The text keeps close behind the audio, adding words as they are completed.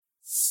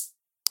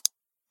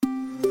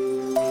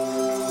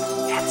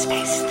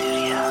Headspace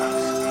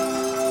Studios.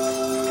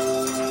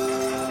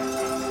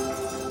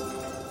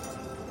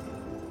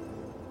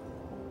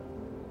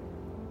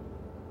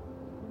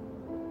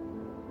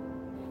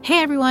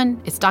 Hey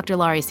everyone, it's Dr.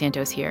 Laurie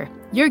Santos here,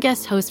 your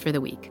guest host for the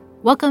week.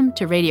 Welcome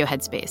to Radio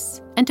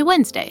Headspace, and to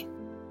Wednesday.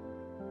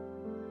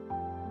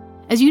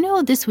 As you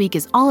know, this week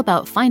is all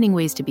about finding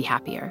ways to be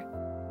happier.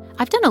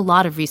 I've done a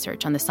lot of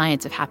research on the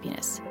science of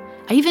happiness.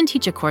 I even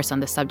teach a course on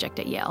the subject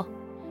at Yale.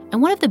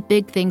 And one of the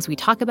big things we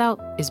talk about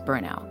is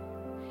burnout.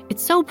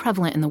 It's so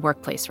prevalent in the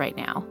workplace right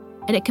now,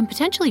 and it can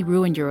potentially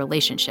ruin your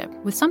relationship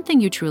with something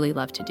you truly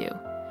love to do.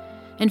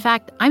 In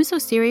fact, I'm so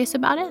serious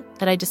about it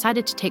that I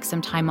decided to take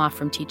some time off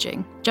from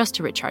teaching just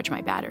to recharge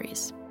my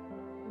batteries.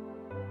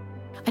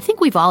 I think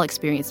we've all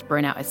experienced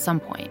burnout at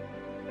some point.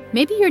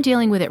 Maybe you're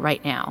dealing with it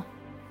right now,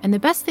 and the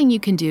best thing you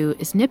can do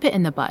is nip it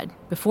in the bud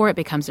before it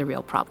becomes a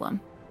real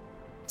problem.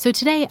 So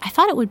today, I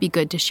thought it would be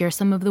good to share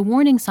some of the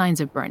warning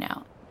signs of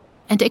burnout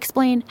and to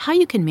explain how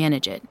you can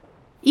manage it,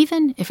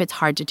 even if it's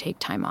hard to take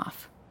time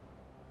off.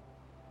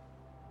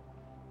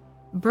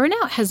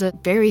 Burnout has a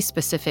very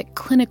specific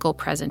clinical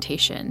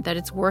presentation that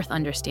it's worth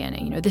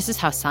understanding. This is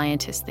how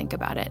scientists think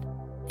about it.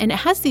 And it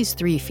has these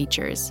three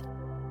features.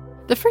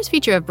 The first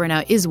feature of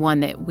burnout is one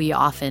that we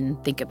often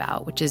think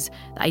about, which is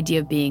the idea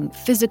of being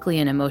physically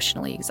and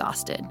emotionally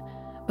exhausted.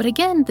 But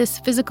again, this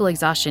physical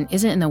exhaustion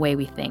isn't in the way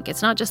we think.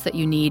 It's not just that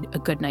you need a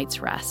good night's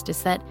rest.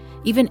 It's that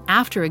even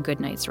after a good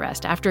night's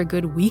rest, after a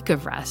good week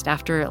of rest,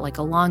 after like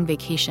a long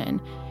vacation,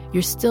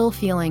 you're still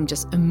feeling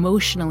just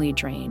emotionally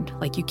drained,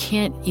 like you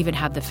can't even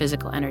have the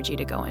physical energy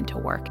to go into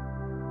work.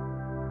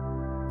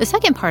 The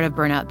second part of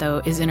burnout,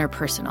 though, is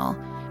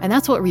interpersonal, and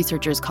that's what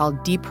researchers call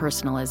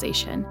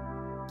depersonalization.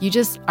 You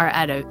just are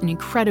at an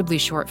incredibly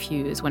short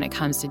fuse when it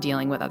comes to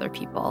dealing with other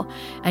people,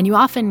 and you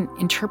often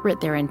interpret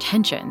their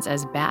intentions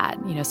as bad.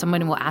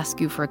 Someone will ask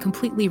you for a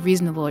completely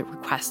reasonable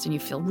request, and you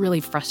feel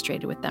really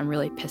frustrated with them,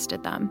 really pissed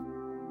at them.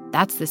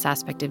 That's this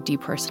aspect of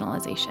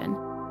depersonalization.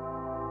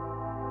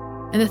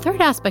 And the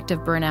third aspect of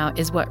burnout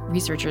is what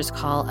researchers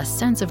call a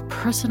sense of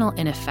personal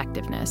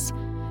ineffectiveness.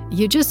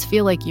 You just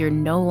feel like you're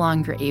no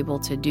longer able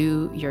to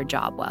do your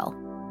job well,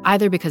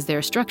 either because there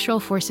are structural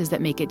forces that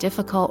make it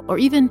difficult, or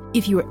even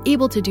if you were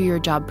able to do your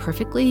job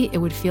perfectly, it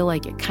would feel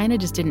like it kind of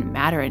just didn't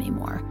matter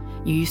anymore.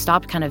 You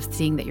stopped kind of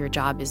seeing that your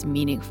job is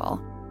meaningful.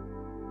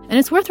 And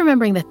it's worth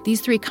remembering that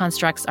these three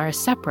constructs are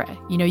separate.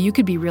 You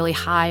could be really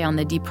high on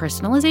the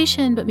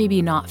depersonalization, but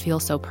maybe not feel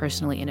so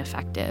personally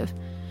ineffective.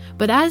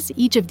 But as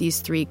each of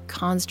these three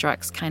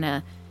constructs kind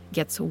of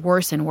gets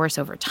worse and worse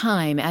over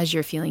time, as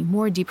you're feeling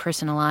more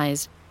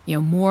depersonalized,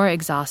 more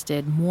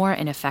exhausted, more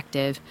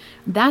ineffective,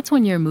 that's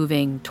when you're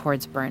moving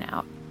towards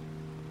burnout.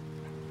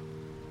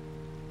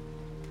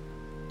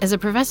 As a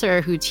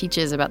professor who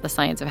teaches about the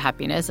science of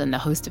happiness and the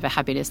host of a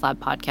Happiness Lab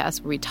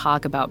podcast where we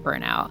talk about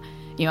burnout,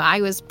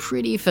 I was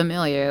pretty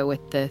familiar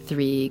with the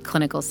three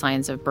clinical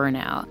signs of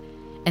burnout.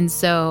 And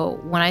so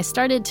when I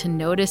started to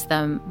notice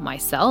them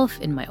myself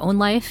in my own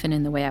life and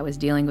in the way I was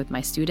dealing with my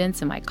students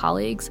and my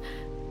colleagues,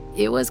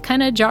 it was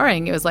kind of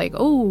jarring. It was like,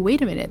 oh,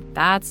 wait a minute,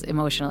 that's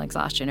emotional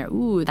exhaustion, or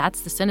ooh,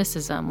 that's the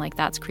cynicism, like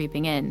that's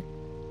creeping in.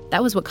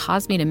 That was what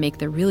caused me to make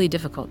the really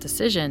difficult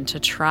decision to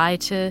try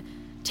to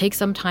take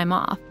some time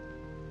off.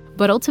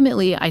 But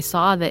ultimately, I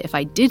saw that if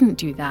I didn't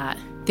do that,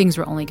 things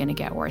were only going to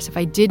get worse. If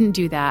I didn't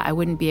do that, I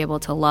wouldn't be able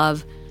to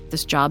love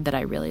this job that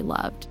I really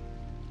loved.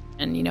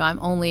 And, I'm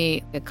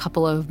only a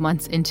couple of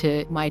months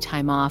into my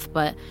time off,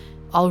 but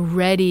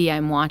already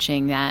I'm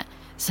watching that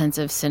sense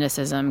of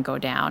cynicism go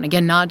down.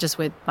 Again, not just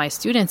with my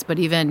students, but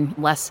even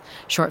less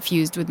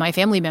short-fused with my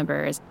family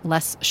members,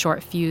 less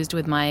short-fused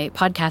with my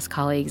podcast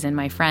colleagues and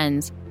my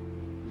friends.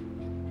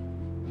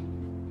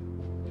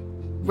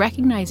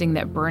 Recognizing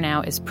that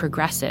burnout is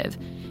progressive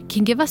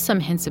can give us some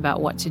hints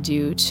about what to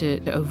do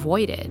to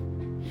avoid it.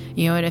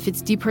 And if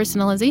it's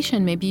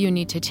depersonalization, maybe you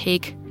need to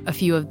take a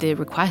few of the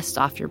requests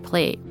off your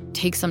plate.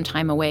 Take some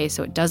time away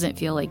so it doesn't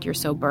feel like you're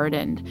so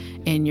burdened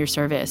in your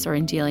service or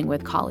in dealing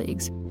with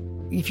colleagues.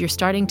 If you're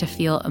starting to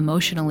feel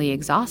emotionally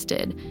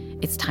exhausted,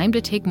 it's time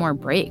to take more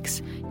breaks.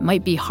 It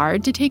might be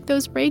hard to take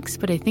those breaks,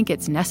 but I think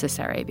it's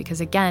necessary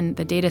because, again,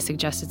 the data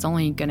suggests it's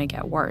only going to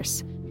get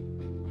worse.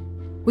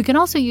 We can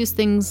also use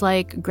things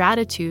like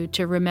gratitude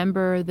to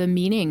remember the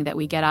meaning that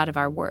we get out of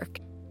our work.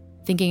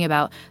 Thinking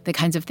about the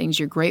kinds of things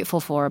you're grateful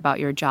for about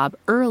your job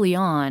early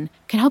on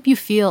can help you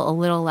feel a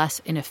little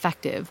less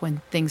ineffective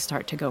when things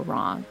start to go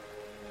wrong.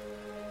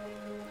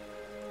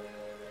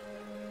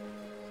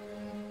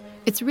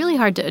 It's really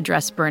hard to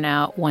address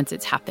burnout once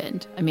it's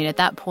happened. At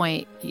that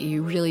point,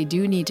 you really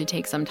do need to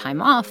take some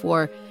time off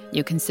or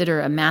you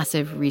consider a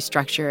massive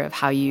restructure of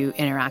how you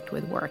interact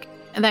with work.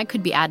 And that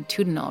could be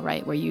attitudinal,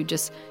 right, where you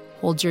just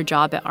hold your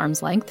job at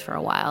arm's length for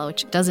a while,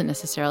 which doesn't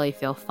necessarily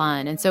feel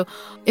fun. And so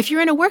if you're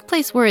in a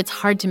workplace where it's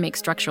hard to make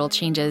structural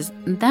changes,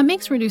 that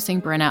makes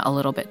reducing burnout a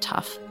little bit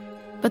tough.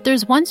 But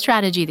there's one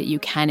strategy that you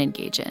can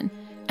engage in,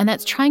 and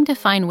that's trying to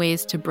find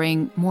ways to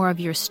bring more of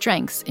your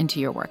strengths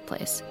into your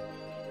workplace.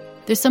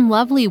 There's some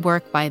lovely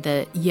work by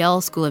the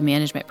Yale School of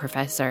Management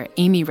professor,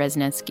 Amy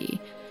Wrzesniewski,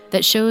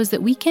 that shows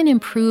that we can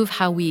improve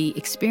how we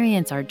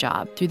experience our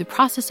job through the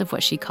process of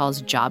what she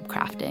calls job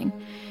crafting.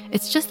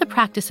 It's just the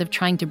practice of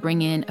trying to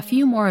bring in a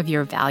few more of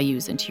your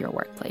values into your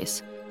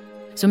workplace.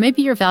 So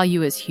maybe your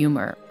value is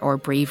humor or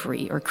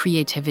bravery or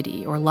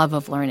creativity or love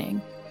of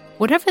learning.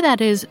 Whatever that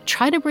is,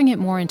 try to bring it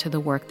more into the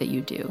work that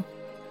you do.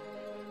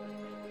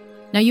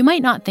 Now, you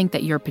might not think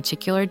that your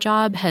particular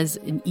job has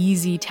an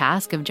easy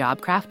task of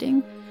job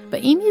crafting,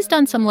 but Amy's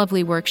done some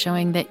lovely work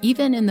showing that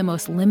even in the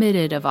most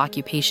limited of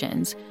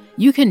occupations,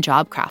 you can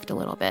job craft a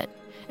little bit.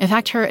 In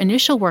fact, her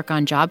initial work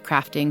on job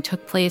crafting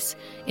took place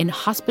in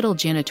hospital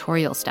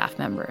janitorial staff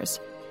members.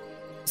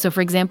 So,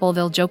 for example,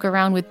 they'll joke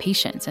around with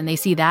patients and they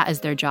see that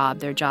as their job.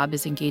 Their job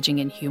is engaging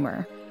in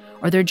humor.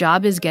 Or their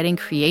job is getting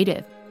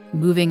creative,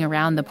 moving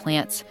around the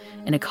plants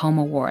in a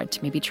coma ward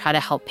to maybe try to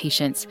help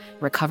patients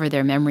recover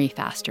their memory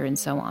faster and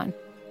so on.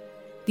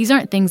 These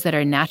aren't things that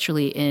are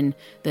naturally in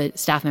the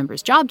staff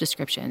members' job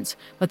descriptions,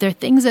 but they're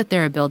things that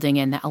they're building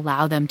in that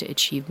allow them to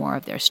achieve more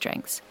of their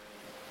strengths.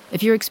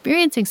 If you're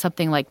experiencing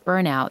something like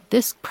burnout,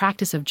 this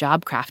practice of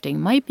job crafting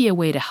might be a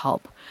way to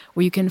help,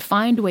 where you can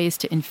find ways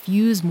to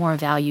infuse more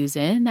values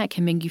in that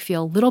can make you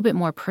feel a little bit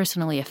more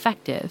personally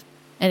effective,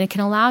 and it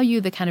can allow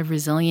you the kind of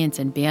resilience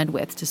and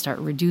bandwidth to start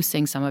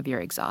reducing some of your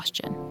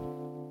exhaustion.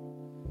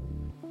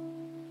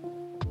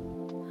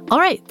 All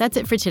right, that's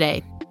it for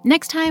today.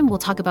 Next time, we'll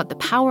talk about the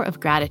power of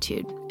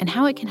gratitude and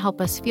how it can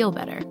help us feel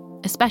better,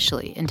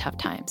 especially in tough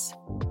times.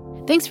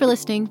 Thanks for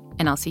listening,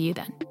 and I'll see you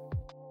then.